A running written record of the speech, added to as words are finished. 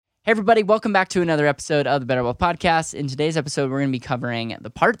Hey everybody, welcome back to another episode of the Better Wealth Podcast. In today's episode, we're going to be covering the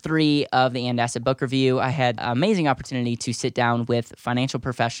part 3 of the And Asset book review. I had an amazing opportunity to sit down with financial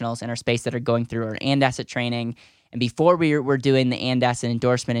professionals in our space that are going through our And Asset training. And before we're doing the And Asset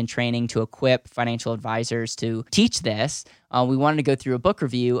endorsement and training to equip financial advisors to teach this, we wanted to go through a book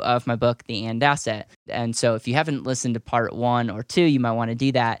review of my book, The And Asset. And so if you haven't listened to part 1 or 2, you might want to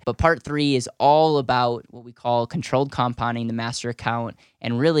do that. But part 3 is all about what we call controlled compounding, the master account,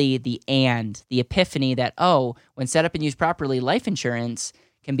 and really the epiphany that, when set up and used properly, life insurance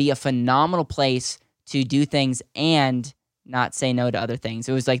can be a phenomenal place to do things and not say no to other things.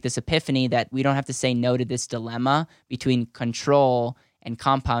 It was like this epiphany that we don't have to say no to this dilemma between control and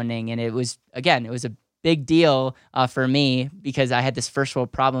compounding. And it was a big deal for me because I had this first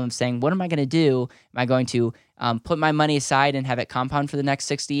world problem of saying, what am I going to do? Am I going to put my money aside and have it compound for the next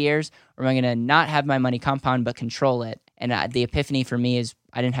 60 years? Or am I going to not have my money compound but control it? And the epiphany for me is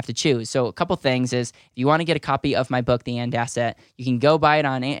I didn't have to choose. So a couple things is if you want to get a copy of my book, The And Asset, you can go buy it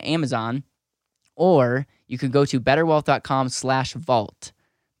on Amazon, or you could go to betterwealth.com/vault.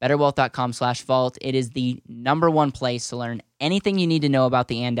 betterwealth.com/vault. It is the number one place to learn anything you need to know about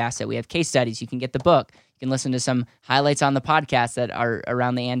the And Asset. We have case studies. You can get the book. You can listen to some highlights on the podcast that are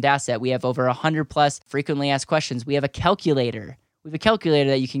around the And Asset. We have over 100 plus frequently asked questions. We have a calculator. We have a calculator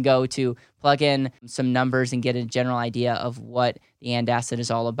that you can go to plug in some numbers and get a general idea of what the And Asset is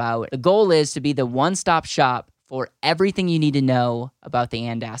all about. The goal is to be the one-stop shop for everything you need to know about the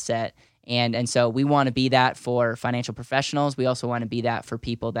And Asset. And so we want to be that for financial professionals. We also want to be that for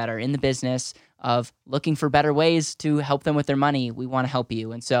people that are in the business of looking for better ways to help them with their money. We want to help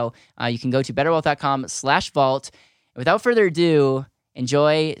you. And so you can go to betterwealth.com/vault. Without further ado,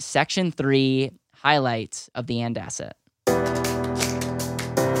 enjoy section 3, highlights of the And Asset.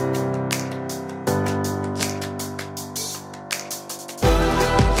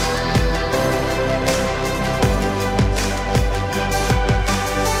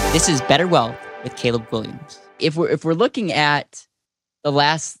 This is Better Wealth with Caleb Williams. If we're looking at the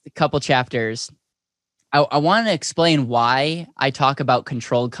last couple chapters, I want to explain why I talk about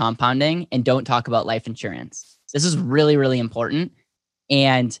controlled compounding and don't talk about life insurance. This is really, really important.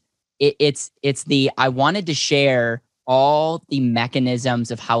 And I wanted to share all the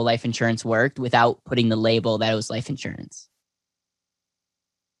mechanisms of how life insurance worked without putting the label that it was life insurance.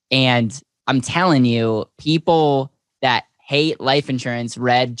 And I'm telling you, people that hate life insurance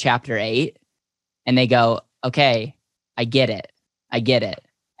read chapter 8 and they go, okay, I get it.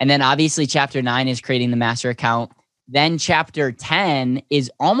 And then obviously chapter 9 is creating the master account. Then chapter 10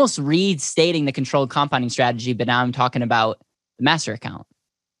 is almost restating the controlled compounding strategy, but now I'm talking about the master account.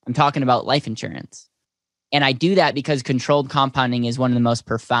 I'm talking about life insurance. And I do that because controlled compounding is one of the most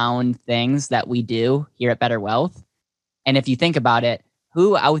profound things that we do here at Better Wealth. And if you think about it,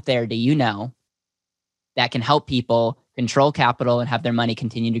 who out there do you know that can help people control capital and have their money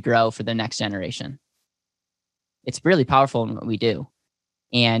continue to grow for the next generation? It's really powerful in what we do.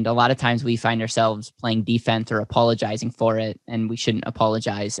 And a lot of times we find ourselves playing defense or apologizing for it, and we shouldn't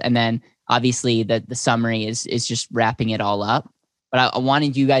apologize. And then obviously the summary is just wrapping it all up. But I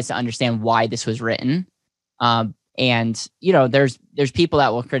wanted you guys to understand why this was written. And there's people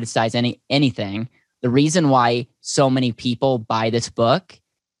that will criticize anything. The reason why so many people buy this book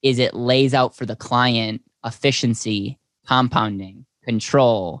is it lays out for the client efficiency, compounding,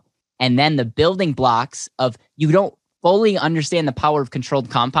 control, and then the building blocks of you don't fully understand the power of controlled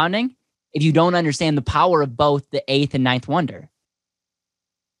compounding if you don't understand the power of both the 8th and 9th wonder.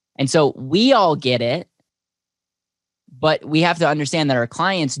 And so we all get it, but we have to understand that our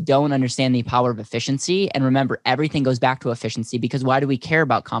clients don't understand the power of efficiency. And remember, everything goes back to efficiency, because why do we care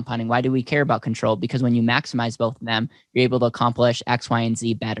about compounding? Why do we care about control? Because when you maximize both of them, you're able to accomplish X, Y, and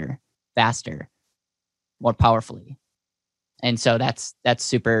Z better, faster, more powerfully. And so that's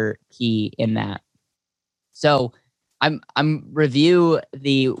super key in that. So I'm review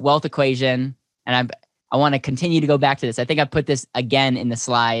the wealth equation, and I want to continue to go back to this. I think I put this again in the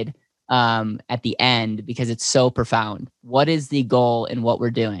slide at the end because it's so profound. What is the goal in what we're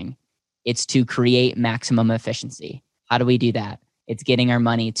doing? It's to create maximum efficiency. How do we do that? It's getting our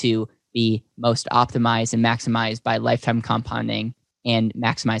money to be most optimized and maximized by lifetime compounding and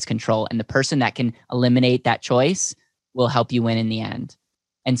maximize control. And the person that can eliminate that choice will help you win in the end.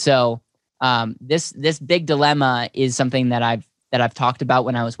 And so this big dilemma is something that I've talked about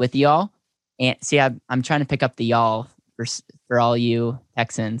when I was with y'all. And see, I'm trying to pick up the y'all for all you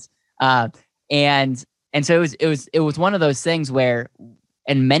Texans. And so it was one of those things where,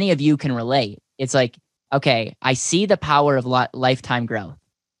 and many of you can relate. It's like, okay, I see the power of lifetime growth.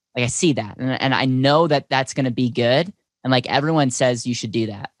 Like I see that, and I know that that's going to be good. And like everyone says, you should do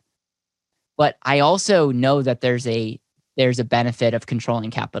that. But I also know that there's a benefit of controlling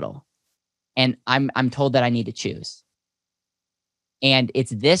capital. And I'm told that I need to choose. And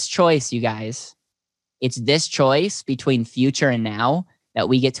it's this choice, you guys. It's this choice between future and now that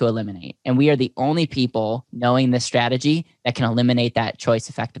we get to eliminate. And we are the only people knowing this strategy that can eliminate that choice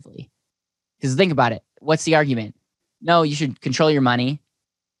effectively. Because think about it. What's the argument? No, you should control your money,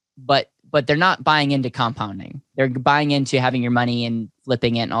 but they're not buying into compounding. They're buying into having your money and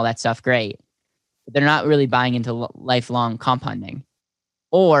flipping it and all that stuff. Great. But they're not really buying into lifelong compounding.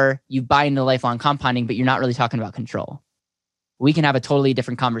 Or you buy into lifelong compounding, but you're not really talking about control. We can have a totally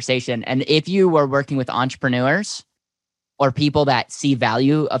different conversation. And if you were working with entrepreneurs or people that see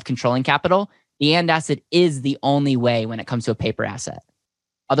value of controlling capital, the and asset is the only way when it comes to a paper asset.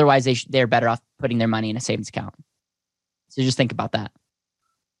 Otherwise, they're better off putting their money in a savings account. So just think about that.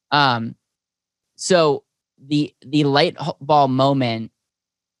 So the light bulb moment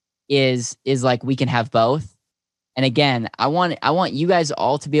is like we can have both. And again, I want you guys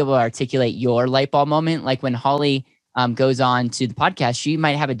all to be able to articulate your light bulb moment. Like when Holly goes on to the podcast, she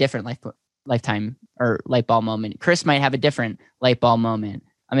might have a different lifetime or light bulb moment. Chris might have a different light bulb moment.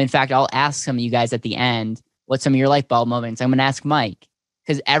 In fact, I'll ask some of you guys at the end what some of your light bulb moments. I'm going to ask Mike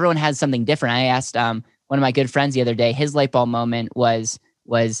because everyone has something different. I asked one of my good friends the other day. His light bulb moment was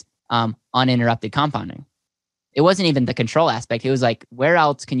uninterrupted compounding. It wasn't even the control aspect. It was like, where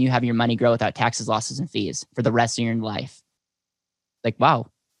else can you have your money grow without taxes, losses, and fees for the rest of your life? Like, wow,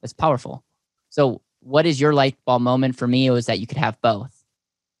 that's powerful. So what is your light bulb moment? For me, it was that you could have both.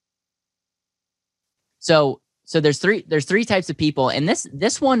 So there's three types of people. And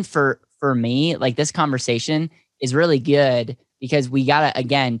this one for me, like this conversation is really good because we got to,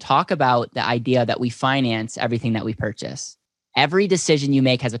 again, talk about the idea that we finance everything that we purchase. Every decision you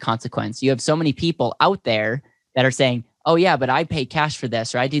make has a consequence. You have so many people out there that are saying, oh yeah, but I pay cash for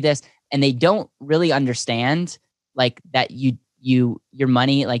this, or I do this. And they don't really understand like that your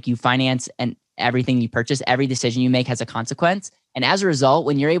money, like you finance and everything you purchase, every decision you make has a consequence. And as a result,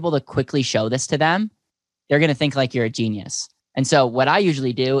 when you're able to quickly show this to them, they're going to think like you're a genius. And so what I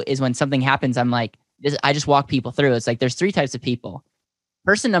usually do is when something happens, I'm like, I just walk people through. It's like, there's three types of people.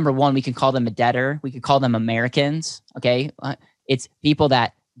 Person number one, we can call them a debtor. We could call them Americans. Okay. It's people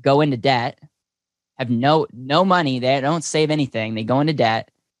that go into debt, have no money. They don't save anything. They go into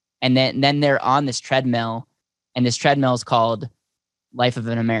debt. And then they're on this treadmill, and this treadmill is called life of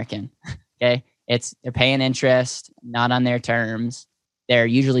an American. Okay. They're paying interest, not on their terms. They're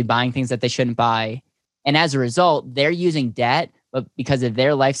usually buying things that they shouldn't buy. And as a result, they're using debt, but because of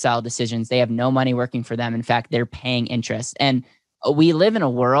their lifestyle decisions, they have no money working for them. In fact, they're paying interest. And we live in a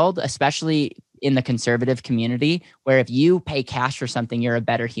world, especially in the conservative community, where if you pay cash for something, you're a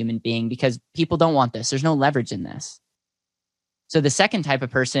better human being because people don't want this. There's no leverage in this. So the second type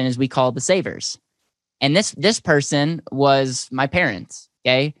of person is we call the savers. And this person was my parents.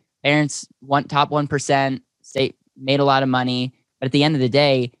 Okay. Parents top 1%, made a lot of money, but at the end of the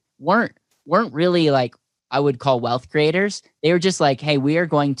day, weren't really like I would call wealth creators. They were just like, hey, we are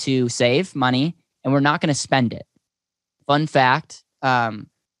going to save money and we're not going to spend it. Fun fact,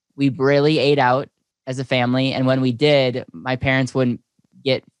 we rarely ate out as a family. And when we did, my parents wouldn't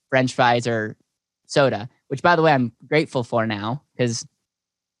get French fries or soda, which by the way, I'm grateful for now because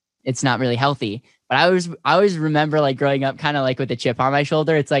it's not really healthy. But I always remember like growing up kind of like with a chip on my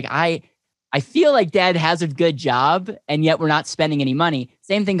shoulder. It's like, I feel like dad has a good job and yet we're not spending any money.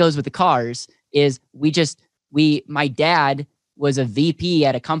 Same thing goes with the cars is my dad was a VP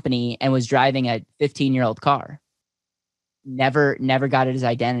at a company and was driving a 15-year-old car. Never got his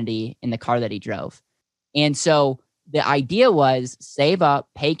identity in the car that he drove. And so the idea was save up,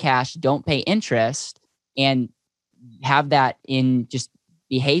 pay cash, don't pay interest, and have that in just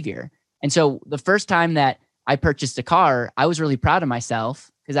behavior. And so the first time that I purchased a car, I was really proud of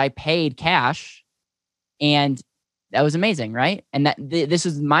myself because I paid cash and that was amazing, right? And this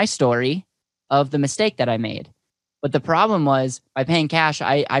was my story of the mistake that I made. But the problem was by paying cash,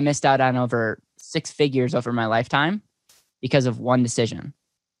 I missed out on over 6 figures over my lifetime because of one decision.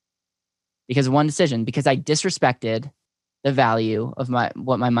 Because I disrespected the value of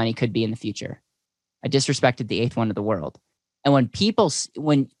what my money could be in the future. I disrespected the eighth wonder of the world. And when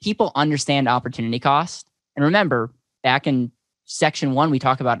people understand opportunity cost, and remember, back in section 1, we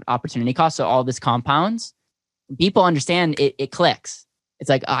talk about opportunity cost. So all this compounds. When people understand it clicks. It's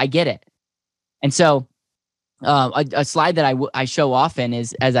like, oh, I get it. And so a slide that I show often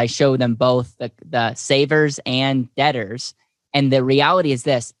is as I show them both the savers and debtors. And the reality is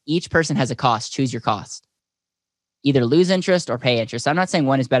this, each person has a cost. Choose your cost. Either lose interest or pay interest. I'm not saying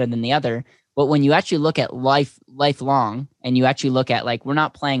one is better than the other, But when you actually look at lifelong, and you actually look at, like, we're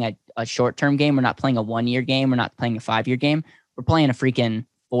not playing a short-term game. We're not playing a 1-year game. We're not playing a 5-year game. We're playing a freaking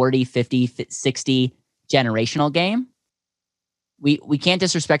 40, 50, 60 generational game. We can't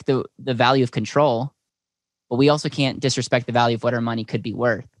disrespect the value of control, but we also can't disrespect the value of what our money could be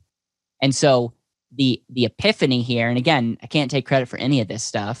worth. And so the epiphany here, and again, I can't take credit for any of this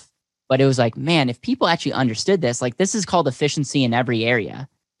stuff, but it was like, man, if people actually understood this, like, this is called efficiency in every area.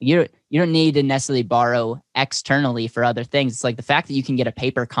 You don't need to necessarily borrow externally for other things. It's like the fact that you can get a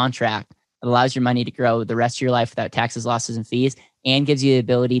paper contract that allows your money to grow the rest of your life without taxes, losses, and fees, and gives you the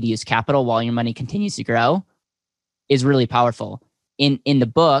ability to use capital while your money continues to grow is really powerful. In the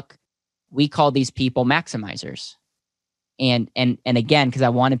book, we call these people maximizers. And again, because I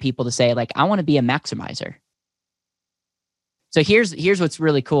wanted people to say, like, I want to be a maximizer. So here's what's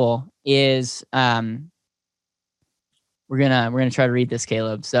really cool is we're gonna try to read this,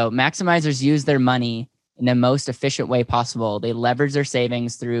 Caleb. So maximizers use their money in the most efficient way possible. They leverage their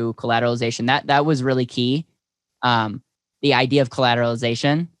savings through collateralization. That was really key. The idea of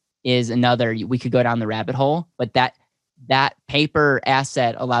collateralization is another. We could go down the rabbit hole, but that paper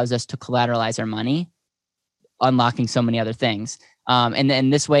asset allows us to collateralize our money, unlocking so many other things. And then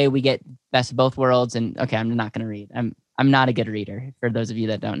this way we get best of both worlds. And okay, I'm not going to read. I'm not a good reader, for those of you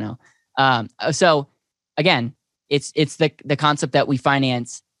that don't know. So again, it's the concept that we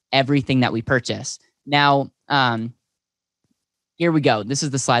finance everything that we purchase. Now, here we go. This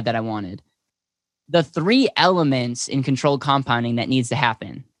is the slide that I wanted. The 3 elements in controlled compounding that needs to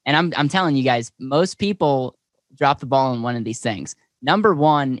happen. And I'm telling you guys, most people drop the ball on one of these things. Number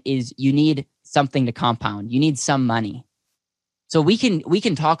 1 is you need something to compound. You need some money. So we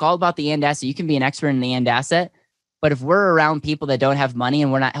can talk all about the and asset. You can be an expert in the and asset, but if we're around people that don't have money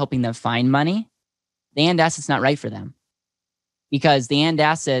and we're not helping them find money, the and asset's not right for them, because the and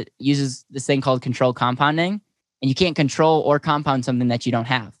asset uses this thing called controlled compounding, and you can't control or compound something that you don't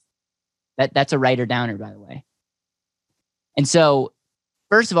have. That's a writer downer, by the way. And so,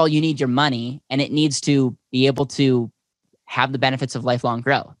 first of all, you need your money, and it needs to be able to have the benefits of lifelong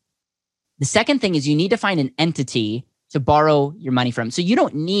growth. The second thing is you need to find an entity to borrow your money from. So you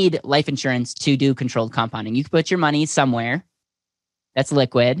don't need life insurance to do controlled compounding. You can put your money somewhere that's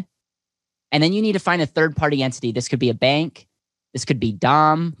liquid, and then you need to find a third-party entity. This could be a bank. This could be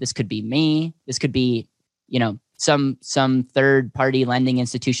Dom. This could be me. This could be, some third-party lending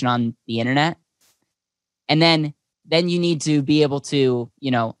institution on the internet. And then you need to be able to,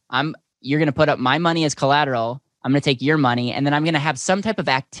 you're going to put up my money as collateral. I'm going to take your money, and then I'm going to have some type of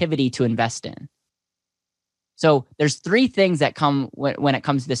activity to invest in. So there's 3 things that come when it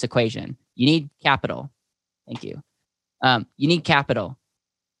comes to this equation. You need capital. Thank you. You need capital.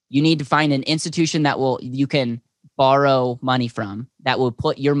 You need to find an institution that you can borrow money from, that will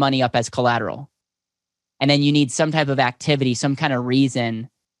put your money up as collateral. And then you need some type of activity, some kind of reason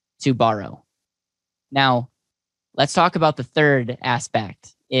to borrow. Now, let's talk about the third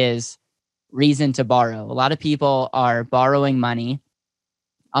aspect, is reason to borrow. A lot of people are borrowing money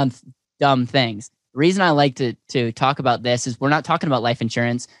on dumb things. The reason I like to talk about this is we're not talking about life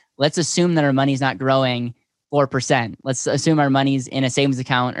insurance. Let's assume that our money's not growing 4%. Let's assume our money's in a savings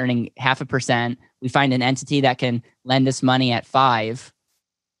account earning 0.5%. We find an entity that can lend us money at 5%.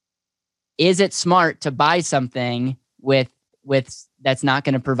 Is it smart to buy something with that's not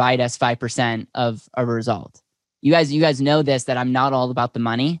going to provide us 5% of a result? You guys know this, that I'm not all about the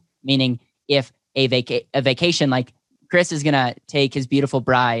money. Meaning, if a vacation, like Chris is going to take his beautiful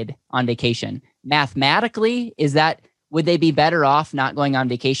bride on vacation, mathematically, would they be better off not going on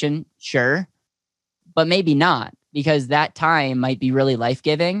vacation? Sure. But maybe not, because that time might be really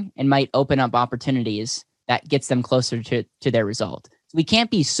life-giving and might open up opportunities that gets them closer to their result. So we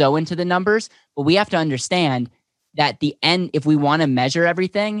can't be so into the numbers, but we have to understand that the end, if we want to measure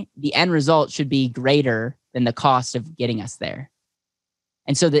everything, the end result should be greater than the cost of getting us there.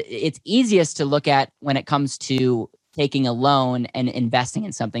 And so it's easiest to look at when it comes to taking a loan and investing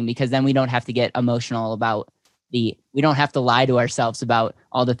in something, because then we don't have to get emotional about we don't have to lie to ourselves about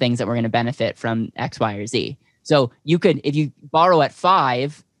all the things that we're going to benefit from X, Y, or Z. So you could, if you borrow at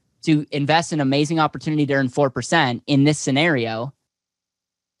 5 to invest in an amazing opportunity to earn 4%, in this scenario,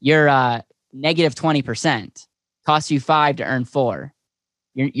 you're negative 20%. Costs you 5 to earn 4.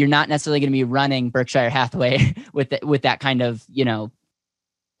 You're not necessarily going to be running Berkshire Hathaway with that kind of,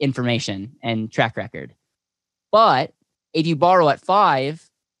 information and track record. But if you borrow at 5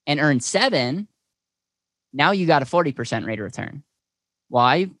 and earn 7, now you got a 40% rate of return.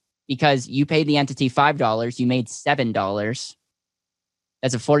 Why? Because you paid the entity $5, you made $7.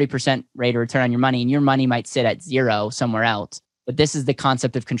 That's a 40% rate of return on your money, and your money might sit at 0 somewhere else, but this is the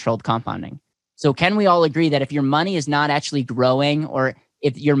concept of controlled compounding. So can we all agree that if your money is not actually growing, or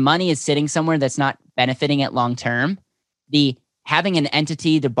if your money is sitting somewhere that's not benefiting it long term, the having an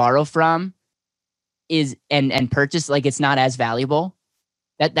entity to borrow from is and purchase, like, it's not as valuable.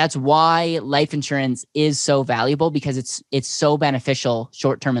 That's why life insurance is so valuable, because it's so beneficial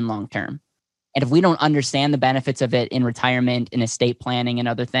short term and long term. And if we don't understand the benefits of it in retirement, in estate planning, and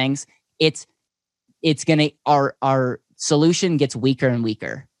other things, it's gonna our solution gets weaker and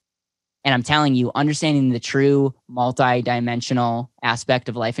weaker. And I'm telling you, understanding the true multi-dimensional aspect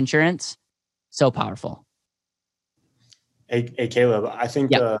of life insurance, so powerful. Hey Caleb, I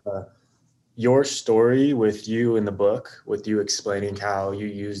think your story with you in the book, with you explaining how you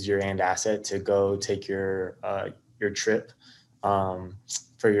used your and asset to go take your trip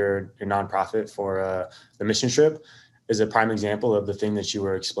for your nonprofit for the mission trip, is a prime example of the thing that you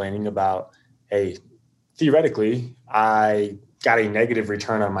were explaining about. Hey, theoretically, I got a negative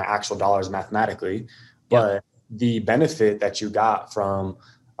return on my actual dollars mathematically, but the benefit that you got from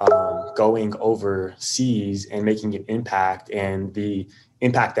going overseas and making an impact, and the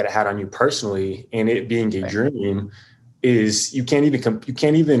impact that it had on you personally, and it being a dream, is you can't even put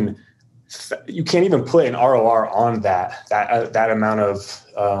an ROR on that amount of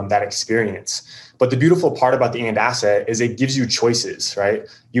that experience. But the beautiful part about the and asset is it gives you choices, right?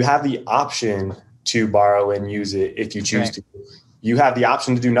 You have the option to borrow and use it if you choose to. You have the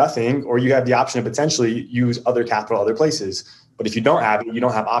option to do nothing, or you have the option to potentially use other capital other places. But if you don't have it, you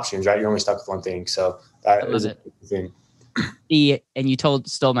don't have options, right? You're only stuck with one thing. So that is a big thing. And you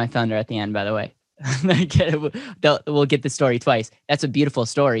stole my thunder at the end, by the way. We'll get the story twice. That's a beautiful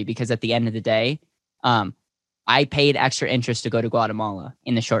story, because at the end of the day, I paid extra interest to go to Guatemala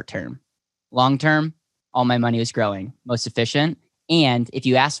in the short term. Long term, all my money was growing, most efficient. And if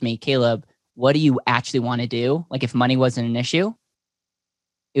you ask me, Caleb, what do you actually want to do? Like, if money wasn't an issue,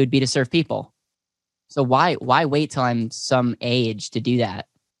 it would be to serve people. So why wait till I'm some age to do that?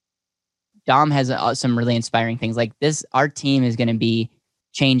 Dom has some really inspiring things like this. Our team is going to be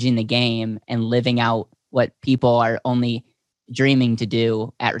changing the game and living out what people are only dreaming to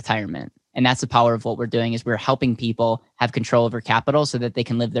do at retirement. And that's the power of what we're doing, is we're helping people have control over capital so that they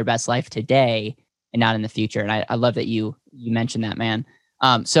can live their best life today and not in the future. And I love that you mentioned that, man.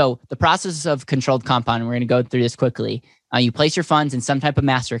 So the process of controlled compounding, we're going to go through this quickly. You place your funds in some type of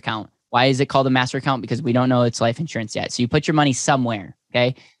master account. Why is it called a master account? Because we don't know it's life insurance yet. So you put your money somewhere,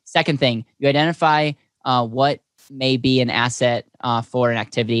 okay? Second thing, you identify what may be an asset for an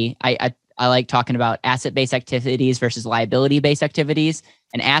activity. I like talking about asset-based activities versus liability-based activities.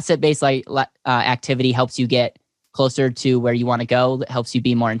 An asset-based activity helps you get closer to where you want to go. It helps you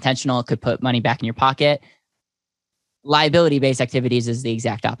be more intentional. It could put money back in your pocket. Liability-based activities is the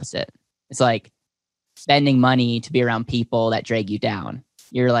exact opposite. It's like spending money to be around people that drag you down.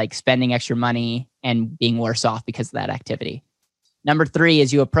 You're like spending extra money and being worse off because of that activity. Number 3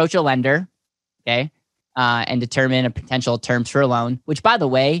 is you approach a lender, okay, and determine a potential terms for a loan. Which, by the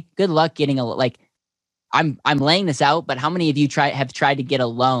way, good luck getting I'm laying this out, but how many of you have tried to get a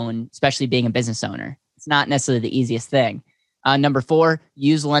loan, especially being a business owner? It's not necessarily the easiest thing. Number 4,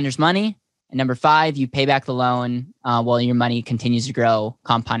 use the lender's money. And number 5, you pay back the loan while your money continues to grow,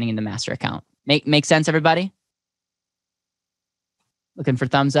 compounding in the master account. Make sense, everybody? Looking for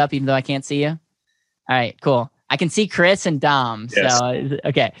thumbs up, even though I can't see you. All right, cool. I can see Chris and Dom. Yes. So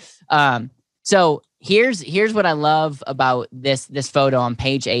okay. So here's what I love about this photo on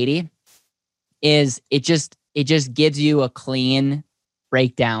page 80 is it just gives you a clean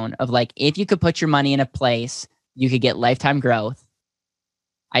breakdown of, like, if you could put your money in a place, you could get lifetime growth.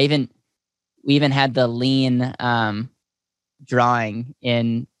 We even had the lean drawing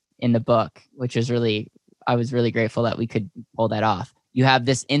in the book, which is I was really grateful that we could pull that off. You have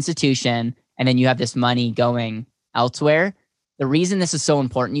this institution, and then you have this money going elsewhere. The reason this is so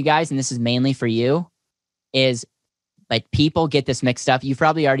important, you guys, and this is mainly for you, is like people get this mixed up. You've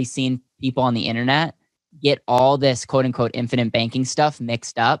probably already seen people on the internet get all this quote unquote infinite banking stuff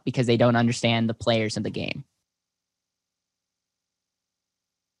mixed up because they don't understand the players of the game.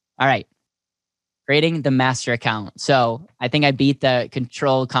 All right. Creating the master account. So I think I beat the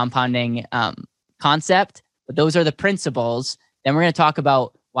controlled compounding concept, but those are the principles. Then we're going to talk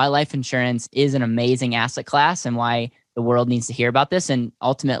about why life insurance is an amazing asset class and why the world needs to hear about this. And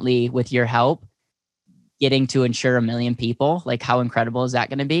ultimately, with your help, getting to insure 1 million people, like how incredible is that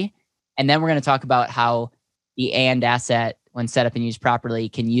going to be? And then we're going to talk about how the and asset, when set up and used properly,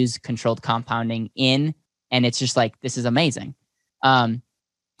 can use controlled compounding in, and it's just like, this is amazing.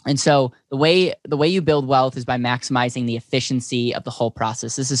 And so the way you build wealth is by maximizing the efficiency of the whole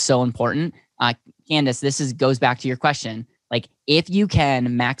process. This is so important. Candace, goes back to your question. Like if you can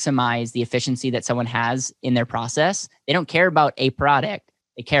maximize the efficiency that someone has in their process, they don't care about a product.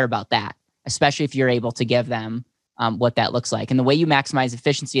 They care about that, especially if you're able to give them what that looks like. And the way you maximize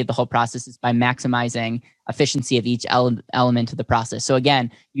efficiency of the whole process is by maximizing efficiency of each element of the process. So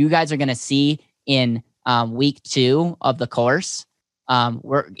again, you guys are going to see in week 2 of the course,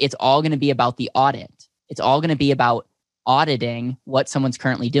 it's all going to be about the audit. It's all going to be about auditing what someone's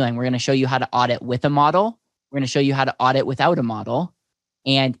currently doing. We're going to show you how to audit with a model. We're going to show you how to audit without a model.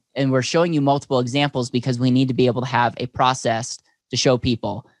 And we're showing you multiple examples because we need to be able to have a process to show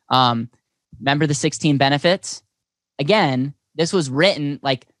people. Remember the 16 benefits? Again, this was written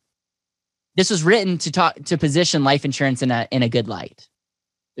to position life insurance in a good light.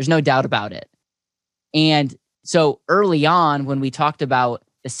 There's no doubt about it. And so early on, when we talked about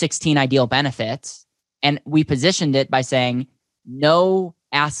the 16 ideal benefits, and we positioned it by saying, no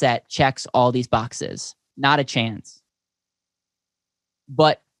asset checks all these boxes, not a chance.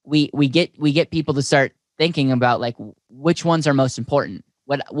 But we get people to start thinking about like which ones are most important.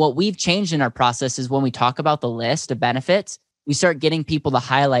 What we've changed in our process is when we talk about the list of benefits, we start getting people to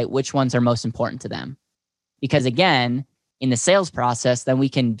highlight which ones are most important to them. Because again, in the sales process, then we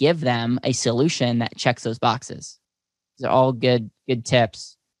can give them a solution that checks those boxes. These are all good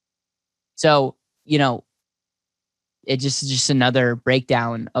tips. So, it's just another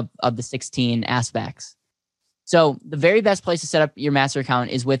breakdown of the 16 aspects. So the very best place to set up your master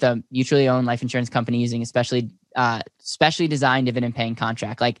account is with a mutually owned life insurance company using a specially designed dividend paying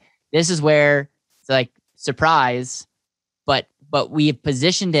contract. Like this is where it's like surprise, but we have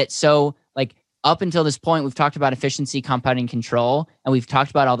positioned it so like up until this point, we've talked about efficiency, compounding, control, and we've talked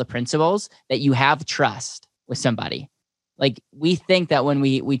about all the principles that you have trust with somebody. Like we think that when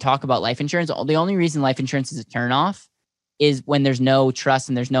we talk about life insurance, the only reason life insurance is a turnoff is when there's no trust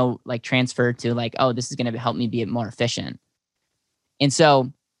and there's no like transfer to like, oh, this is going to help me be more efficient. And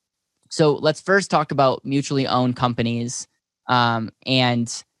so let's first talk about mutually owned companies.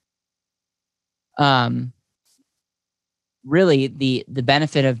 Really the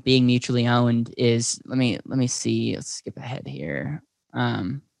benefit of being mutually owned is, let me see, let's skip ahead here.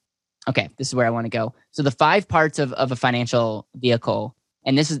 Okay, this is where I want to go. So the 5 parts of a financial vehicle,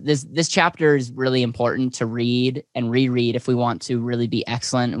 and this chapter is really important to read and reread if we want to really be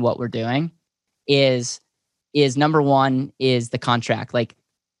excellent in what we're doing, is number 1 is the contract. Like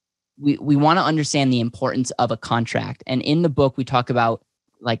we want to understand the importance of a contract. And in the book, we talk about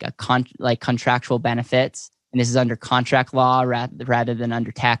like contractual benefits, and this is under contract law rather than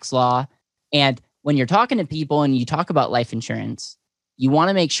under tax law. And when you're talking to people and you talk about life insurance, you want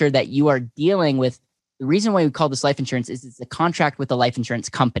to make sure that you are dealing with, the reason why we call this life insurance is it's a contract with a life insurance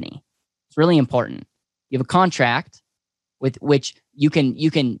company. It's really important. You have a contract with which you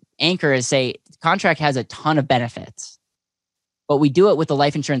can anchor as say, the contract has a ton of benefits, but we do it with a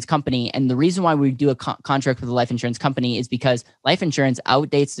life insurance company. And the reason why we do a contract with a life insurance company is because life insurance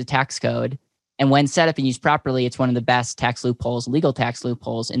outdates the tax code. And when set up and used properly, it's one of the best legal tax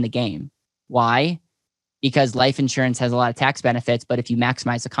loopholes in the game. Why? Because life insurance has a lot of tax benefits, but if you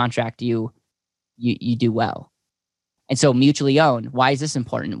maximize the contract, you do well. And so mutually owned, why is this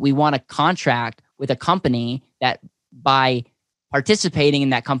important? We want a contract with a company that by participating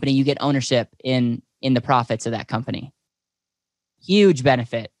in that company, you get ownership in the profits of that company. Huge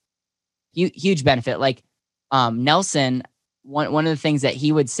benefit. Huge benefit. Like Nelson, one of the things that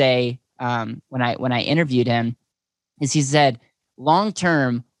he would say when I interviewed him is he said, long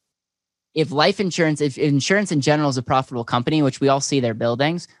term, if insurance in general is a profitable company, which we all see their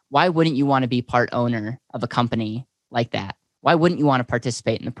buildings, why wouldn't you want to be part owner of a company like that? Why wouldn't you want to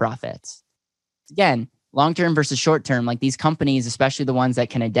participate in the profits? Again, long-term versus short-term, like these companies, especially the ones that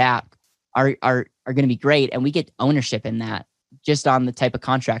can adapt, are going to be great. And we get ownership in that just on the type of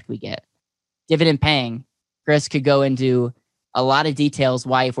contract we get. Dividend paying. Chris could go into a lot of details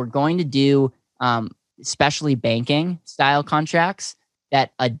why if we're going to do especially banking style contracts,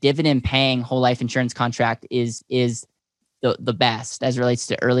 that a dividend paying whole life insurance contract is the best as it relates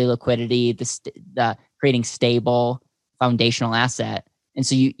to early liquidity, the creating stable foundational asset. And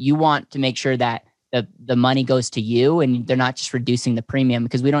so you want to make sure that the money goes to you and they're not just reducing the premium,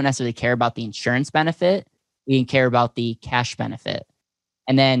 because we don't necessarily care about the insurance benefit. We care about the cash benefit.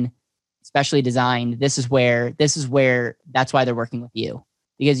 And then specially designed, this is where that's why they're working with you,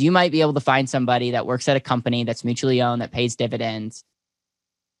 because you might be able to find somebody that works at a company that's mutually owned, that pays dividends,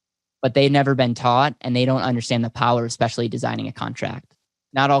 but they've never been taught and they don't understand the power of specially designing a contract.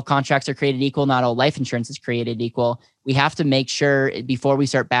 Not all contracts are created equal. Not all life insurance is created equal. We have to make sure before we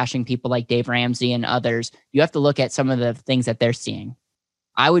start bashing people like Dave Ramsey and others, you have to look at some of the things that they're seeing.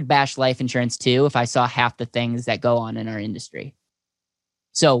 I would bash life insurance too if I saw half the things that go on in our industry.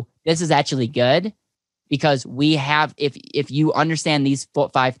 So this is actually good because we have, if you understand these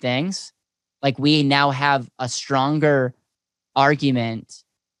 5 things, like we now have a stronger argument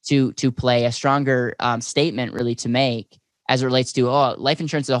to play, a stronger statement really to make as it relates to, oh, life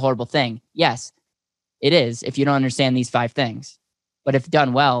insurance is a horrible thing. Yes, it is if you don't understand these 5 things. But if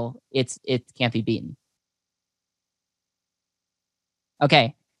done well, it can't be beaten.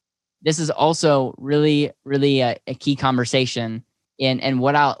 Okay. This is also really, really a key conversation. And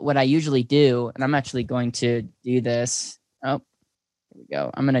what I usually do, and I'm actually going to do this. Oh, here we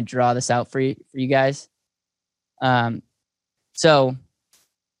go. I'm going to draw this out for you guys. So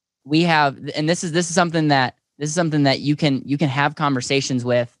we have, and this is something that you can have conversations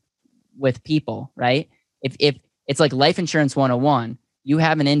with people, right? If it's like life insurance 101, you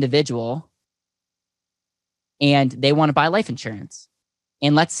have an individual and they want to buy life insurance.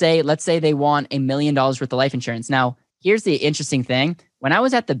 And let's say they want $1 million worth of life insurance. Now, here's the interesting thing. When I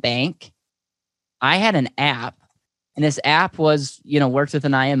was at the bank, I had an app, and this app was, worked with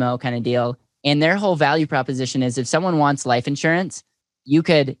an IMO kind of deal. And their whole value proposition is if someone wants life insurance, you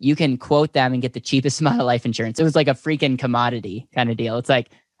can quote them and get the cheapest amount of life insurance. It was like a freaking commodity kind of deal. It's like,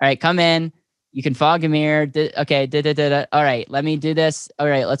 all right, come in, you can fog a mirror. Okay, all right, let me do this. All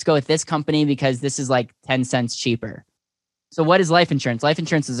right, let's go with this company because this is like 10 cents cheaper. So what is life insurance? Life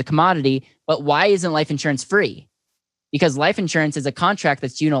insurance is a commodity, but why isn't life insurance free? Because life insurance is a contract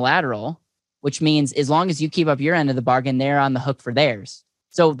that's unilateral, which means as long as you keep up your end of the bargain, they're on the hook for theirs.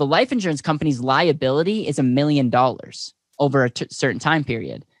 So the life insurance company's liability is $1 million over a certain time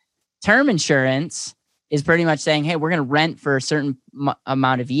period. Term insurance is pretty much saying, hey, we're going to rent for a certain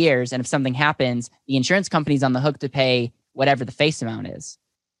amount of years. And if something happens, the insurance company's on the hook to pay whatever the face amount is.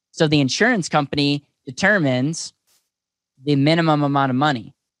 So the insurance company determines the minimum amount of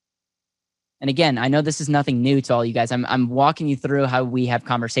money. And again, I know this is nothing new to all you guys. I'm walking you through how we have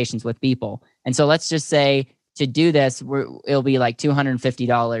conversations with people. And so let's just say to do this, it'll be like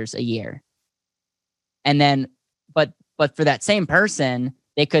 $250 a year. And then, but for that same person,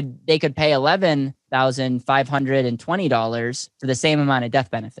 they could pay $11,520 for the same amount of death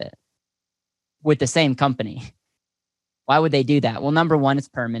benefit with the same company. Why would they do that? Well, number one, it's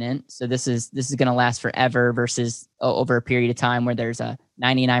permanent. So this is going to last forever versus over a period of time where there's a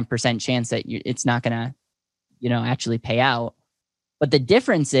 99% chance that it's not going to, actually pay out. But the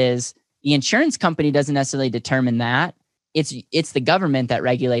difference is the insurance company doesn't necessarily determine that. It's the government that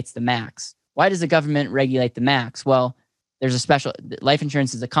regulates the max. Why does the government regulate the max? Well, there's a special life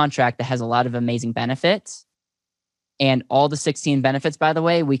insurance is a contract that has a lot of amazing benefits, and all the 16 benefits, by the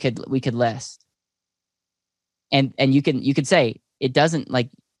way, we could list. And you could say it doesn't, like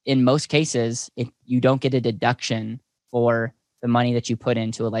in most cases, you don't get a deduction for the money that you put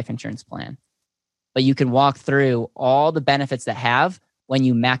into a life insurance plan. But you can walk through all the benefits that have when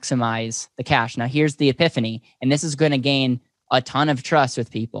you maximize the cash. Now, here's the epiphany, and this is going to gain a ton of trust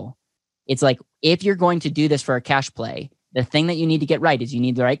with people. It's like, if you're going to do this for a cash play, the thing that you need to get right is you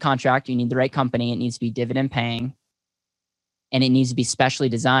need the right contract, you need the right company, it needs to be dividend paying, and it needs to be specially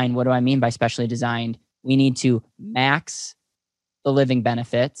designed. What do I mean by specially designed? We need to max the living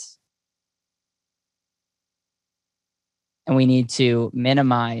benefits, and we need to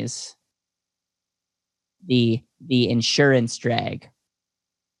minimize the insurance drag.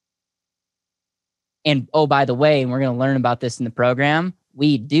 And oh, by the way, and we're going to learn about this in the program,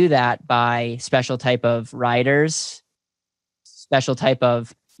 we do that by special type of riders, special type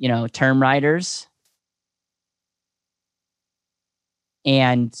of, term riders,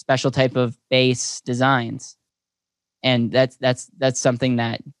 and special type of base designs. And that's something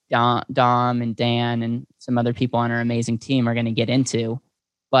that Dom and Dan and some other people on our amazing team are going to get into.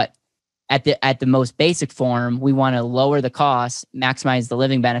 But at the most basic form, we want to lower the costs, maximize the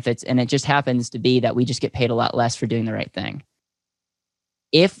living benefits, and it just happens to be that we just get paid a lot less for doing the right thing.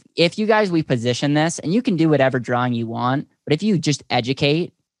 If you guys, we position this, and you can do whatever drawing you want, but if you just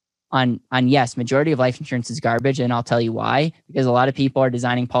educate on yes, majority of life insurance is garbage, and I'll tell you why, because a lot of people are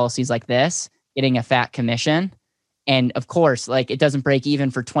designing policies like this, getting a fat commission, and of course, like, it doesn't break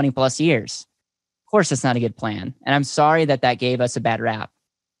even for 20 plus years. Of course, that's not a good plan, and I'm sorry that gave us a bad rap.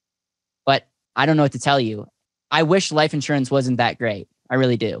 But I don't know what to tell you. I wish life insurance wasn't that great. I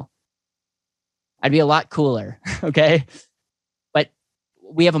really do. I'd be a lot cooler, okay? But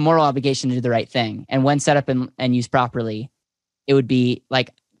we have a moral obligation to do the right thing. And when set up and used properly, it would be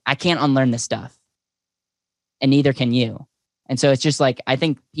like, I can't unlearn this stuff. And neither can you. And so it's just like, I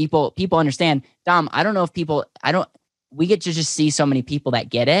think people understand. Dom, I don't know if we get to just see so many people that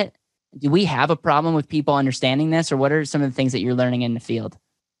get it. Do we have a problem with people understanding this, or what are some of the things that you're learning in the field?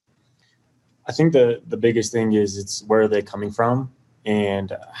 I think the biggest thing is it's where are they coming from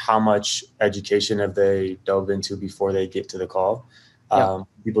and how much education have they dove into before they get to the call. Yep.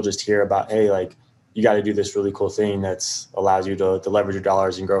 People just hear about, hey, like you got to do this really cool thing that's allows you to leverage your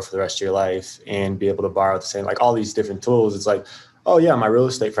dollars and grow for the rest of your life and be able to borrow the same, like all these different tools. It's like, oh yeah, my real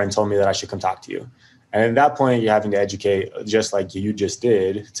estate friend told me that I should come talk to you. And at that point, you're having to educate just like you just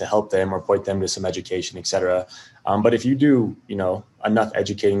did to help them or point them to some education, et cetera. But if you do, enough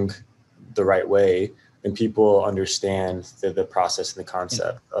educating the right way, then people understand the process and the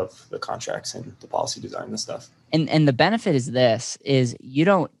concept of the contracts and the policy design and stuff. And the benefit is you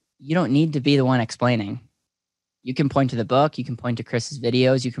don't need to be the one explaining. You can point to the book, you can point to Chris's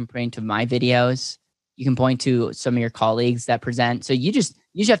videos, you can point to my videos, you can point to some of your colleagues that present. So you just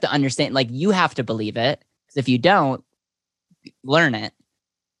have to understand, like you have to believe it. Because if you don't, learn it.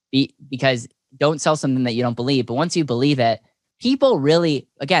 Because don't sell something that you don't believe. But once you believe it, people really,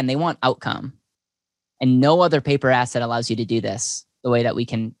 again, they want outcome. And no other paper asset allows you to do this the way that we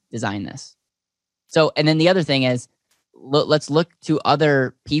can design this. So, and then the other thing is, let's look to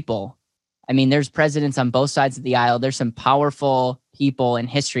other people. I mean, there's presidents on both sides of the aisle. There's some powerful people in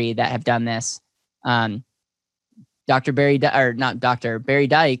history that have done this. Barry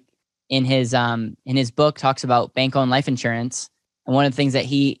Dyke in his book talks about bank-owned life insurance. And one of the things that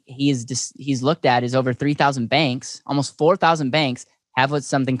he's looked at is over 3,000 banks, almost 4,000 banks have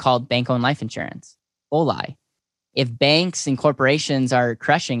something called bank-owned life insurance. BOLI. If banks and corporations are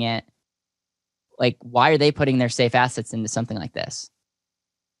crushing it, like why are they putting their safe assets into something like this?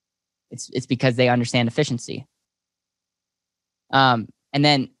 It's because they understand efficiency. And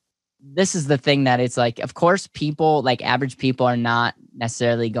then this is the thing that it's like, of course, people like average people are not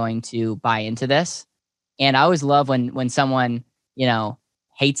necessarily going to buy into this. And I always love when someone,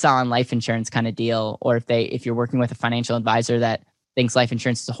 hates on life insurance kind of deal, or if you're working with a financial advisor that thinks life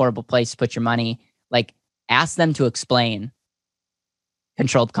insurance is a horrible place to put your money, like ask them to explain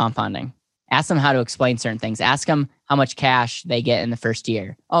controlled compounding. Ask them how to explain certain things. Ask them how much cash they get in the first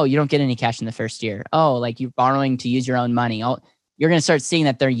year. Oh, you don't get any cash in the first year. Oh, like you're borrowing to use your own money. Oh, you're going to start seeing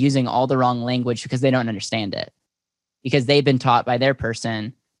that they're using all the wrong language because they don't understand it, because they've been taught by their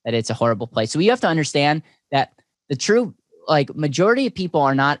person that it's a horrible place. So you have to understand that the true, like majority of people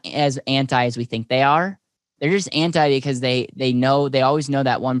are not as anti as we think they are. They're just anti because they always know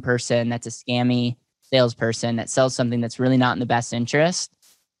that one person that's a scammy salesperson that sells something that's really not in the best interest,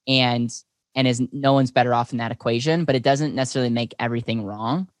 and is no one's better off in that equation, but it doesn't necessarily make everything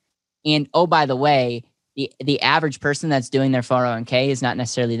wrong. And oh, by the way, the average person that's doing their 401k is not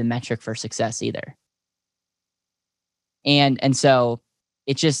necessarily the metric for success either. And so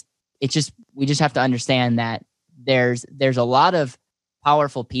we just have to understand that there's a lot of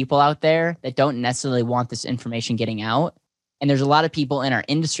powerful people out there that don't necessarily want this information getting out. And there's a lot of people in our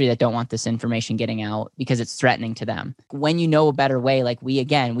industry that don't want this information getting out because it's threatening to them. When you know a better way, like we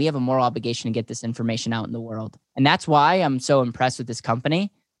have a moral obligation to get this information out in the world. And that's why I'm so impressed with this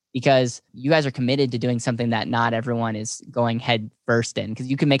company, because you guys are committed to doing something that not everyone is going head first in, because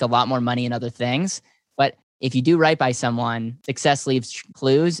you can make a lot more money in other things. But if you do right by someone, success leaves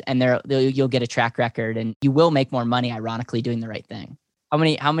clues, and you'll get a track record, and you will make more money, ironically, doing the right thing.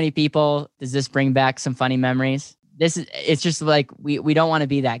 How many people does this bring back some funny memories? It's just like we don't want to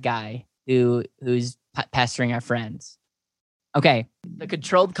be that guy who's pestering our friends. Okay, the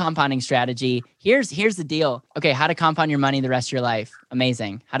controlled compounding strategy. Here's the deal. Okay, how to compound your money the rest of your life.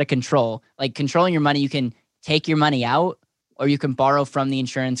 Amazing. How to controlling your money. You can take your money out, or you can borrow from the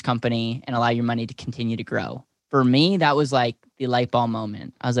insurance company and allow your money to continue to grow. For me, that was like the light bulb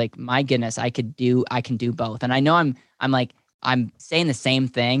moment. I was like, my goodness, I can do both. And I know I'm saying the same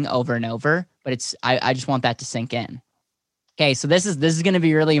thing over and over, but I just want that to sink in. Okay, so this is going to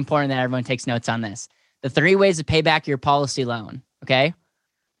be really important that everyone takes notes on this. The 3 ways to pay back your policy loan, okay?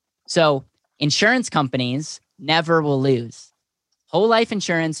 So insurance companies never will lose. Whole life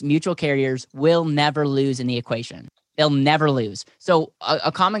insurance, mutual carriers will never lose in the equation. They'll never lose. So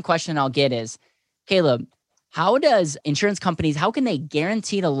a common question I'll get is, Caleb, how can they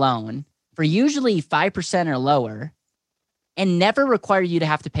guarantee a loan for usually 5% or lower and never require you to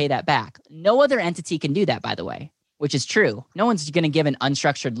have to pay that back? No other entity can do that, by the way, which is true. No one's going to give an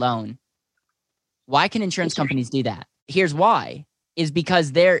unstructured loan. Why can insurance companies do that? Here's why, is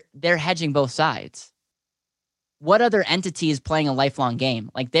because they're hedging both sides. What other entity is playing a lifelong game?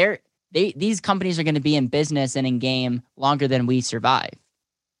 Like these companies are going to be in business and in game longer than we survive.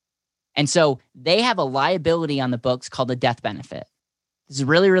 And so they have a liability on the books called a death benefit. This is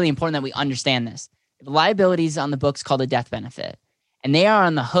really, really important that we understand this. The liability is on the books called a death benefit. and they are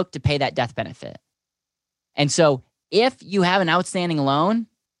on the hook to pay that death benefit. And so if you have an outstanding loan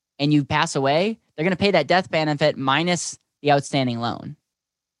and you pass away, they're going to pay that death benefit minus the outstanding loan.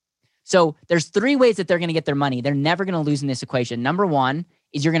 So there's 3 ways that they're going to get their money. They're never going to lose in this equation. Number 1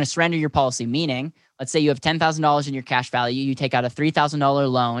 is you're going to surrender your policy, meaning let's say you have $10,000 in your cash value. You take out a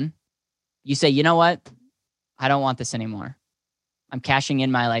 $3,000 loan. You say, you know what? I don't want this anymore. I'm cashing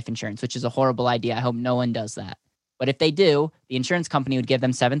in my life insurance, which is a horrible idea. I hope no one does that. But if they do, the insurance company would give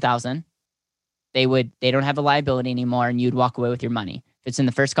them $7,000. They don't have a liability anymore, and you'd walk away with your money. If it's in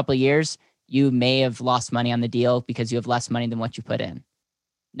the first couple of years, you may have lost money on the deal because you have less money than what you put in.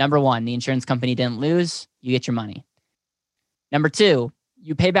 Number 1, the insurance company didn't lose. You get your money. Number 2,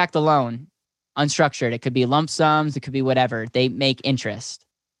 you pay back the loan unstructured. It could be lump sums. It could be whatever. They make interest.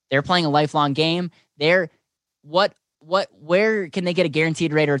 They're playing a lifelong game. Where can they get a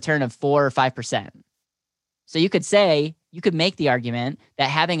guaranteed rate of return of 4 or 5%? So you could make the argument that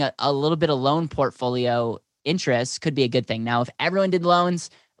having a little bit of loan portfolio interest could be a good thing. Now, if everyone did loans,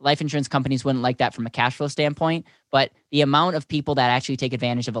 life insurance companies wouldn't like that from a cash flow standpoint, but the amount of people that actually take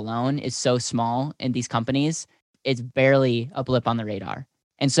advantage of a loan is so small in these companies, it's barely a blip on the radar.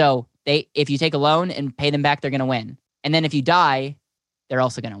 And so if you take a loan and pay them back, they're going to win. And then if you die, they're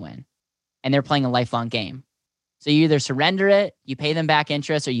also going to win. And they're playing a lifelong game. So you either surrender it, you pay them back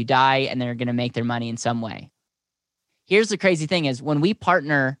interest, or you die and they're going to make their money in some way. Here's the crazy thing is when we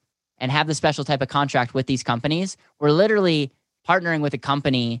partner and have the special type of contract with these companies, we're literally partnering with a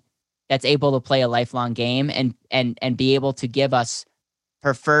company that's able to play a lifelong game and be able to give us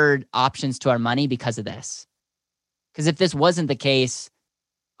preferred options to our money because of this. Because if this wasn't the case,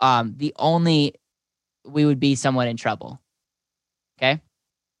 we would be somewhat in trouble. Okay?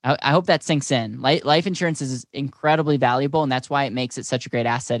 I hope that sinks in. Life insurance is incredibly valuable, and that's why it makes it such a great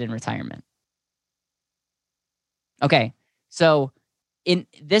asset in retirement. Okay, so in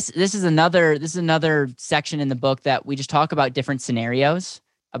this is another section in the book that we just talk about different scenarios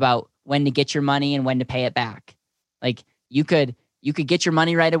about when to get your money and when to pay it back. Like you could get your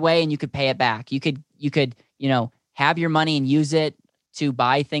money right away and you could pay it back. You could have your money and use it to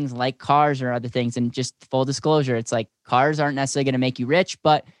buy things like cars or other things. And just full disclosure, it's like cars aren't necessarily going to make you rich,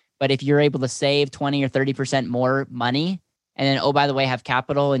 but if you're able to save 20 or 30% more money, and then, oh, by the way, have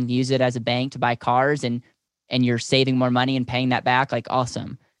capital and use it as a bank to buy cars and you're saving more money and paying that back, like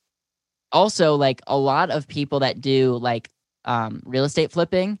awesome. Also, like a lot of people that do like real estate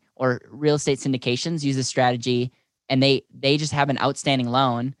flipping or real estate syndications use this strategy, and they just have an outstanding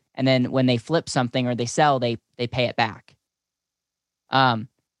loan. And then when they flip something or they sell, they pay it back.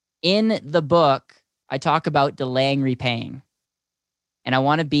 In the book, I talk about delaying repaying. And I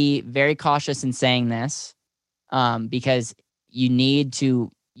want to be very cautious in saying this because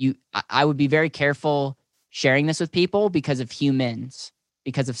I would be very careful sharing this with people because of humans,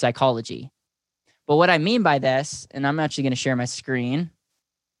 because of psychology. But what I mean by this, and I'm actually going to share my screen.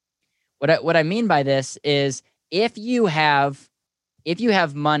 What I mean by this is if you have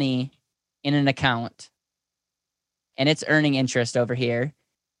money in an account and it's earning interest over here,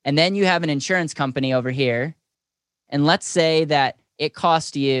 and then you have an insurance company over here, and let's say that it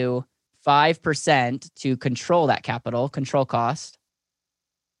cost you 5% to control that capital, control cost.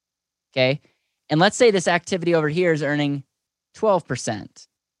 Okay. And let's say this activity over here is earning 12%.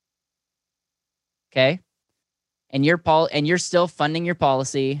 Okay. And you're still funding your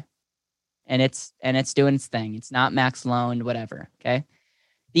policy and it's doing its thing. It's not max loan, whatever. Okay.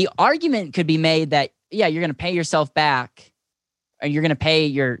 The argument could be made that, yeah, you're going to pay yourself back, or you're going to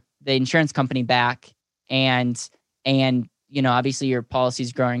pay the insurance company back, and obviously your policy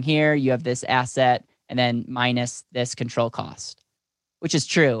is growing here. You have this asset, and then minus this control cost, which is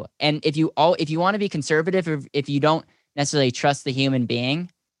true. And if you want to be conservative, or if you don't necessarily trust the human being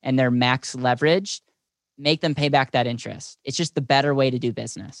and they're max leveraged, make them pay back that interest. It's just the better way to do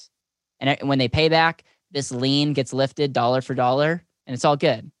business. And when they pay back, this lien gets lifted dollar for dollar, and it's all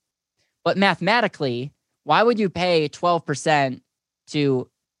good. But mathematically, why would you pay 12%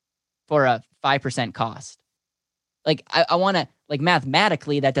 for a 5% cost? Like I want to, like,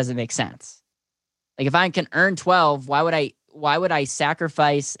 mathematically that doesn't make sense. Like if I can earn 12, why would I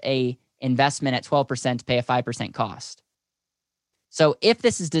sacrifice a investment at 12% to pay a 5% cost? So if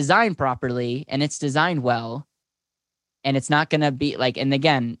this is designed properly and it's designed well, and it's not going to be like, and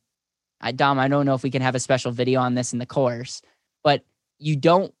again, Dom, I don't know if we can have a special video on this in the course, but you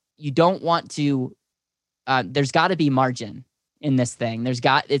don't want to, there's got to be margin in this thing. It's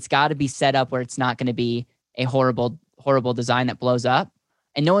got to be set up where it's not going to be a horrible design that blows up,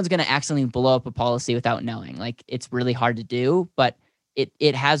 and no one's going to accidentally blow up a policy without knowing. Like, it's really hard to do, but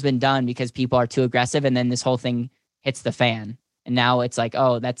it has been done because people are too aggressive, and then this whole thing hits the fan. And now it's like,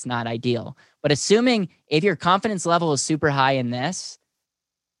 oh, that's not ideal. But assuming if your confidence level is super high in this,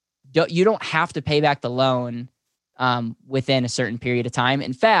 you don't have to pay back the loan within a certain period of time.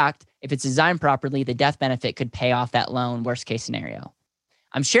 In fact, if it's designed properly, the death benefit could pay off that loan, worst case scenario.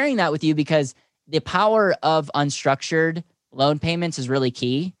 I'm sharing that with you because the power of unstructured loan payments is really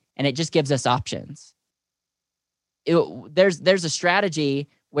key, and it just gives us options. There's a strategy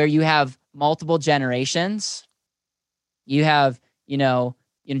where you have multiple generations. You have,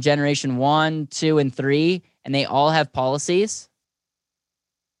 generation 1, 2, and 3, and they all have policies.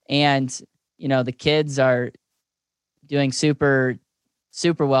 And, the kids are doing super,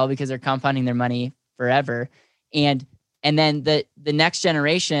 super well because they're compounding their money forever. And then the next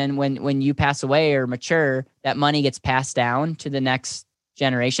generation, when you pass away or mature, that money gets passed down to the next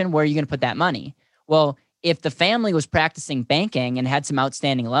generation. Where are you going to put that money? Well, if the family was practicing banking and had some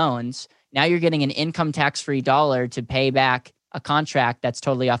outstanding loans, now you're getting an income tax-free dollar to pay back a contract that's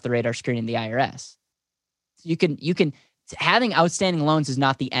totally off the radar screen in the IRS. You can having outstanding loans is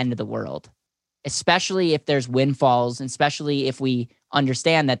not the end of the world, especially if there's windfalls, and especially if we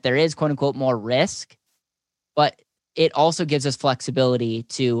understand that there is, quote unquote, more risk, but it also gives us flexibility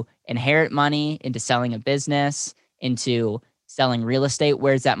to inherit money into selling a business, into selling real estate.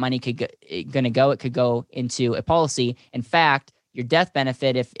 Where's that money going to go? It could go into a policy. In fact, your death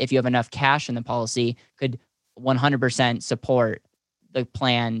benefit, if you have enough cash in the policy, could 100% support the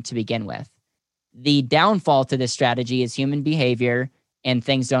plan to begin with. The downfall to this strategy is human behavior, and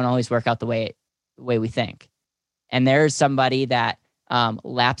things don't always work out the way we think. And there's somebody that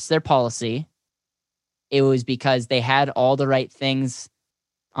lapsed their policy. It was because they had all the right things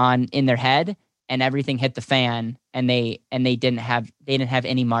in their head, and everything hit the fan, and they didn't have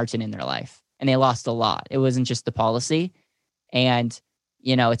any margin in their life, and they lost a lot. It wasn't just the policy, and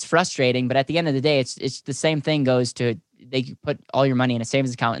it's frustrating. But at the end of the day, it's the same thing goes to, they put all your money in a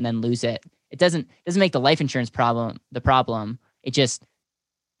savings account and then lose it. It doesn't make the life insurance problem the problem. I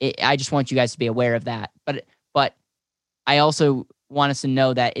just want you guys to be aware of that. But I also want us to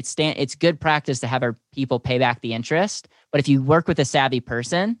know that it's good practice to have our people pay back the interest. But if you work with a savvy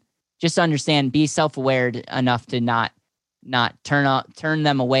person, just understand, be self-aware enough to not turn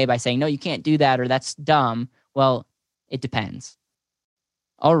them away by saying, no, you can't do that, or that's dumb. Well, it depends.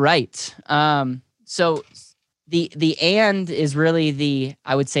 All right. So the and is really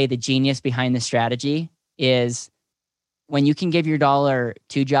I would say the genius behind the strategy is when you can give your dollar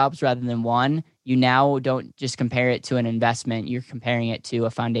 2 jobs rather than 1, you now don't just compare it to an investment, you're comparing it to a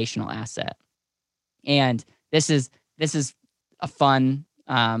foundational asset. And this is a fun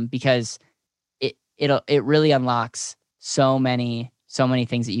because it really unlocks so many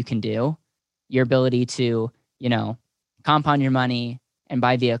things that you can do. Your ability to, compound your money and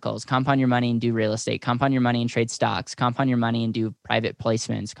buy vehicles, compound your money and do real estate, compound your money and trade stocks, compound your money and do private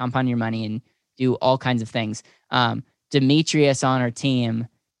placements, compound your money and do all kinds of things. Demetrius on our team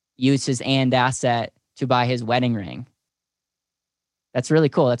used his and asset to buy his wedding ring. That's really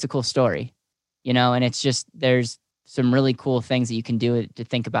cool. That's a cool story, and it's just, there's some really cool things that you can do to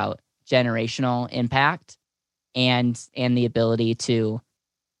think about generational impact and the ability to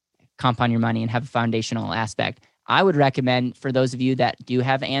compound your money and have a foundational aspect. I would recommend, for those of you that do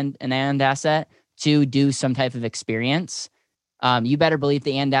have an and asset, to do some type of experience. You better believe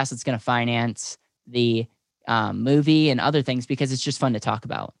the and asset's going to finance the movie and other things, because it's just fun to talk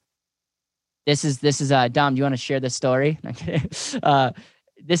about. This is Dom, do you want to share this story?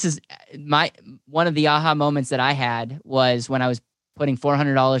 This is one of the aha moments that I had was when I was putting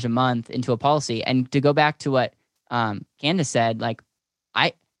 $400 a month into a policy. And to go back to what Candace said,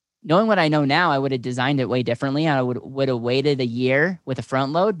 knowing what I know now, I would have designed it way differently. I would have waited a year with a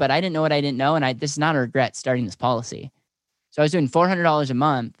front load, but I didn't know what I didn't know. And this is not a regret starting this policy. So I was doing $400 a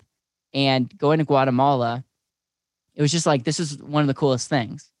month and going to Guatemala. It was just like, this is one of the coolest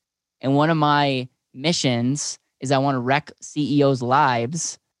things. And one of my missions is I want to wreck CEOs'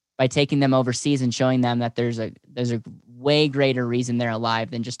 lives by taking them overseas and showing them that there's a way greater reason they're alive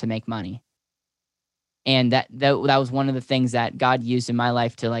than just to make money. And that was one of the things that God used in my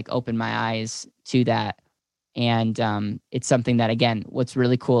life to open my eyes to that. And it's something that, again, what's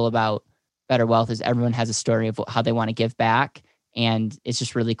really cool about Better Wealth is everyone has a story of how they want to give back, and it's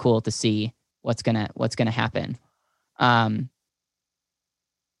just really cool to see what's gonna happen.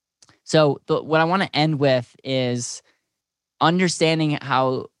 So what I want to end with is understanding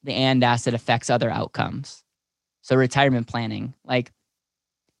how the and asset affects other outcomes. So retirement planning,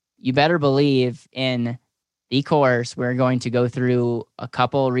 you better believe in the course, we're going to go through a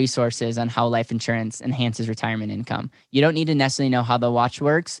couple resources on how life insurance enhances retirement income. You don't need to necessarily know how the watch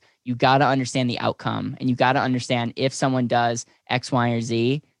works. You got to understand the outcome, and you got to understand if someone does X, Y, or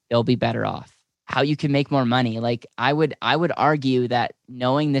Z, they'll be better off. How you can make more money. Like I would argue that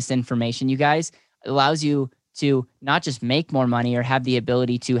knowing this information, you guys, allows you to not just make more money or have the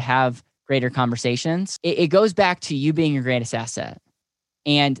ability to have greater conversations. It goes back to you being your greatest asset.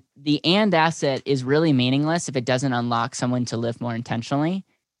 And the and asset is really meaningless if it doesn't unlock someone to live more intentionally.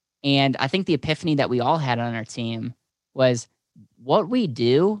 And I think the epiphany that we all had on our team was what we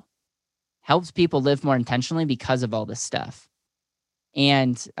do helps people live more intentionally because of all this stuff.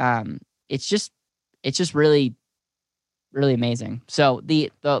 And it's just really, really amazing. So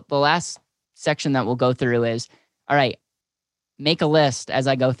the last section that we'll go through is, all right, make a list as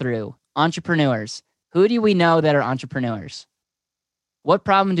I go through. Entrepreneurs. Who do we know that are entrepreneurs? What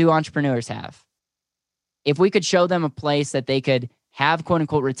problem do entrepreneurs have? If we could show them a place that they could have quote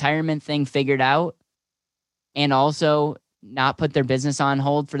unquote retirement thing figured out and also not put their business on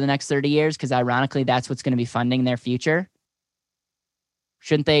hold for the next 30 years, because ironically, that's what's going to be funding their future.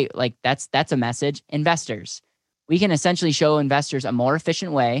 Shouldn't they, like, that's a message. Investors. We can essentially show investors a more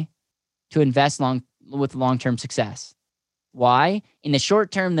efficient way to invest with long-term success. Why? In the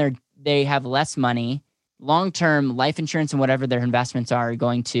short term, they have less money. Long-term, life insurance and whatever their investments are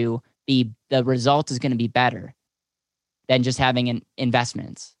going to be, the result is going to be better than just having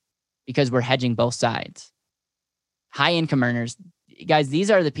investments because we're hedging both sides. High income earners, guys,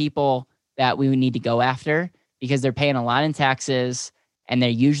 these are the people that we would need to go after because they're paying a lot in taxes and they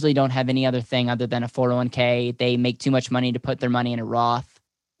usually don't have any other thing other than a 401k. They make too much money to put their money in a Roth.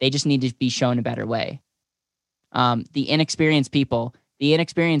 They just need to be shown a better way. The inexperienced people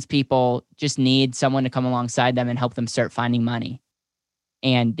just need someone to come alongside them and help them start finding money.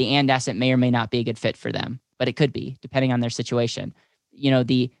 And the and asset may or may not be a good fit for them, but it could be depending on their situation. You know,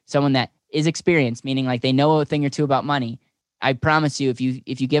 someone that is experienced, meaning like they know a thing or two about money. I promise you, if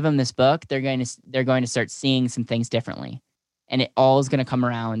you give them this book, they're going to start seeing some things differently, and it all is going to come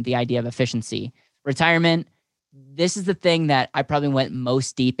around the idea of efficiency. Retirement. This is the thing that I probably went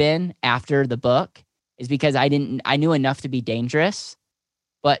most deep in after the book, is because I knew enough to be dangerous.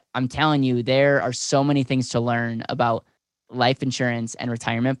 But I'm telling you, there are so many things to learn about life insurance and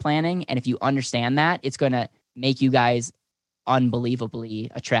retirement planning. And if you understand that, it's going to make you guys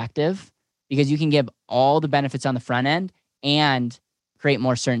unbelievably attractive because you can give all the benefits on the front end and create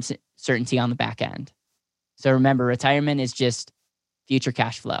more certainty on the back end. So remember, retirement is just future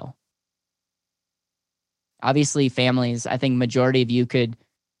cash flow. Obviously, families, I think majority of you could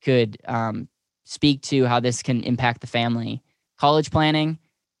speak to how this can impact the family. College planning,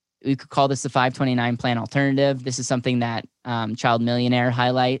 we could call this the 529 plan alternative. This is something that Child Millionaire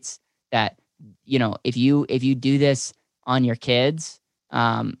highlights, that, you know, if you do this on your kids,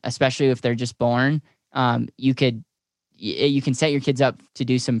 especially if they're just born, you can set your kids up to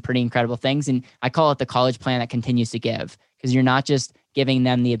do some pretty incredible things. And I call it the college plan that continues to give, because you're not just giving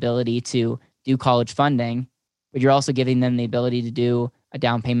them the ability to do college funding, but you're also giving them the ability to do a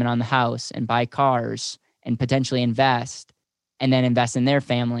down payment on the house and buy cars and potentially invest, and then invest in their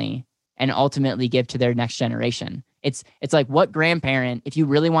family and ultimately give to their next generation. It's like, what grandparent, if you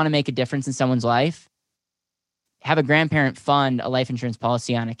really want to make a difference in someone's life, have a grandparent fund a life insurance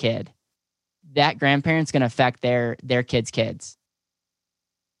policy on a kid. That grandparent's going to affect their kids' kids.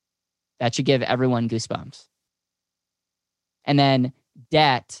 That should give everyone goosebumps. And then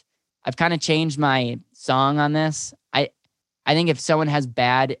debt. I've kind of changed my song on this. I think if someone has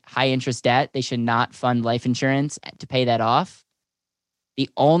bad high interest debt, they should not fund life insurance to pay that off. The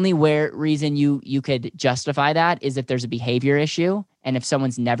only reason you could justify that is if there's a behavior issue and if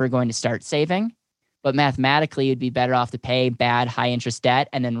someone's never going to start saving. But mathematically, you'd be better off to pay bad high interest debt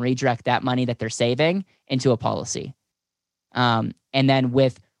and then redirect that money that they're saving into a policy. And then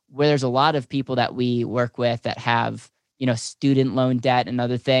where there's a lot of people that we work with that have, you know, student loan debt and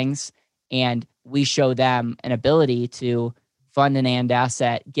other things, and we show them an ability to fund an and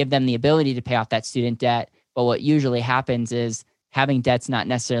asset, give them the ability to pay off that student debt. But what usually happens is having debt's not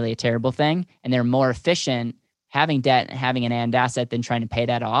necessarily a terrible thing, and they're more efficient having debt and having an and asset than trying to pay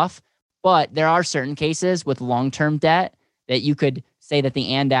that off. But there are certain cases with long-term debt that you could say that the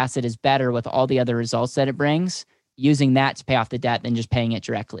and asset is better with all the other results that it brings, using that to pay off the debt than just paying it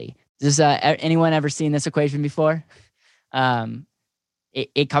directly. Does anyone ever seen this equation before?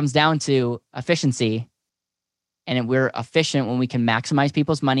 It comes down to efficiency, and we're efficient when we can maximize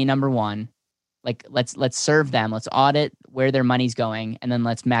people's money, number one. Like, let's serve them. Let's audit where their money's going, and then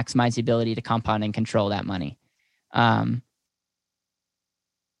let's maximize the ability to compound and control that money.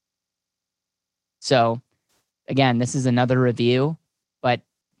 So again, this is another review, but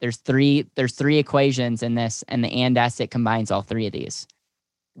there's three equations in this, and the and asset combines all three of these.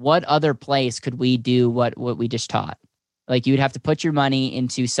 What other place could we do what we just taught? Like, you'd have to put your money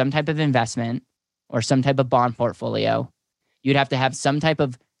into some type of investment or some type of bond portfolio. You'd have to have some type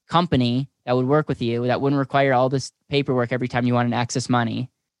of company that would work with you that wouldn't require all this paperwork every time you wanted to access money.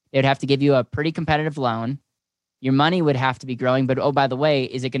 They would have to give you a pretty competitive loan. Your money would have to be growing, but oh, by the way,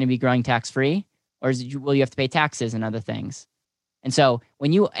 is it going to be growing tax-free? Or will you have to pay taxes and other things? And so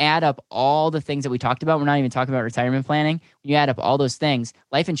when you add up all the things that we talked about, we're not even talking about retirement planning. When you add up all those things,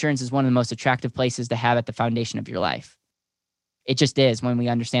 life insurance is one of the most attractive places to have at the foundation of your life. It just is, when we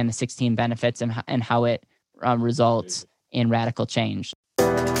understand the 16 benefits and how it results in radical change.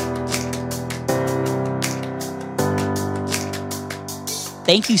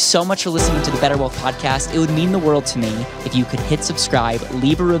 Thank you so much for listening to the Better Wealth Podcast. It would mean the world to me if you could hit subscribe,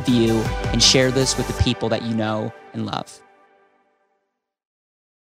 leave a review, and share this with the people that you know and love.